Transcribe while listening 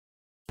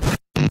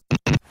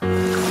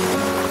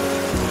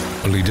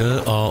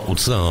Lidé a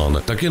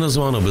oceán. Tak je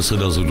nazvána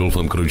beseda s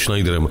Rudolfem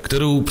Krautsschneiderem,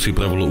 kterou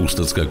připravilo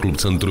Ústecké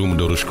klubcentrum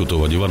do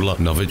Roškotova divadla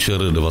na večer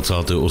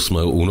 28.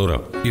 února.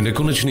 I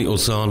nekonečný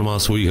oceán má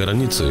svoji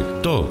hranici.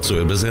 To, co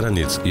je bez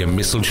hranic, je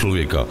mysl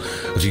člověka,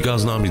 říká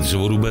známý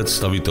dřevorubec,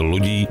 stavitel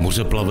lodí,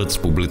 mořeplavec,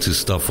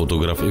 publicista,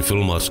 fotograf i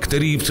filmař,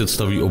 který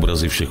představí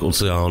obrazy všech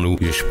oceánů,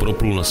 jež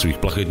proplul na svých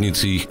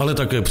plachetnicích, ale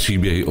také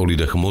příběhy o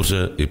lidech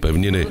moře i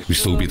pevniny.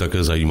 Vystoupí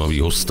také zajímaví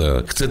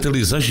hosté.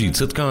 Chcete-li zažít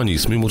setkání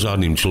s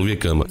mimořádným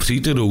člověkem,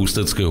 přijďte do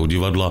Ústeckého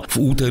divadla v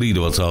úterý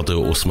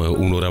 28.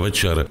 února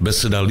večer.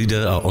 Beseda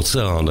Lidé a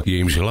oceán,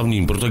 jejímž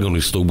hlavním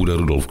protagonistou bude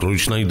Rudolf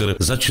Krautsschneider,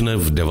 začne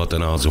v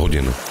 19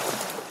 hodin.